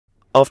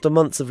After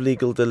months of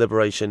legal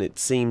deliberation, it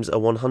seems a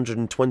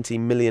 £120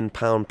 million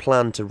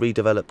plan to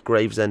redevelop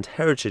Gravesend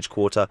Heritage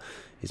Qurter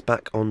is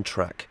back on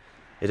track.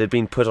 It had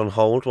been put on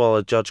hold while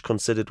a judge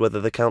considered whether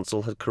the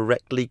council had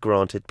correctly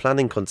granted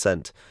planning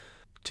consent.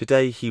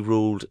 Today he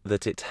ruled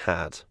that it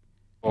had.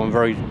 I'm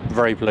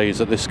very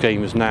pleased that this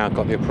scheme has now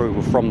got the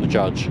approval from the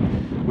judge.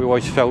 We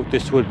always felt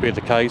this would be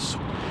the case.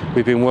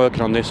 We've been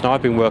working on this, and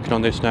I've been working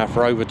on this now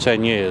for over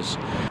 10 years.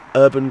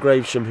 Urban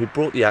Gravesham, who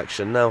brought the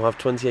action, now have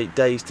 28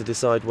 days to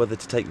decide whether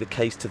to take the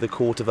case to the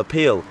Court of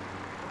Appeal.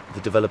 The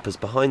developers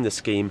behind the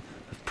scheme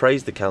have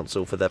praised the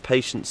council for their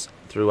patience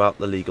throughout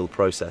the legal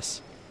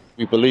process.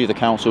 We believe the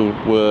council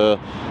were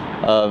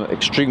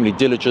extremely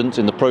diligent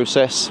in the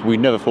process. We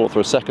never thought for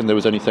a second there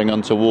was anything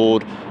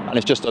untoward, and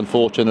it's just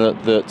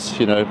unfortunate that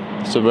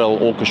some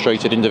well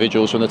orchestrated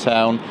individuals from the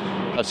town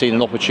have seen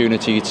an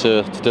opportunity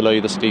to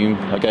delay the scheme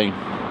again.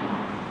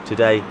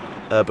 Today,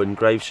 Urban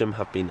Gravesham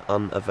have been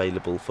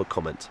unavailable for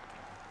comment.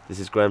 This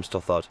is Graham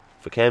Stothard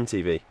for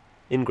KMTV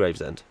in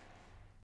Gravesend.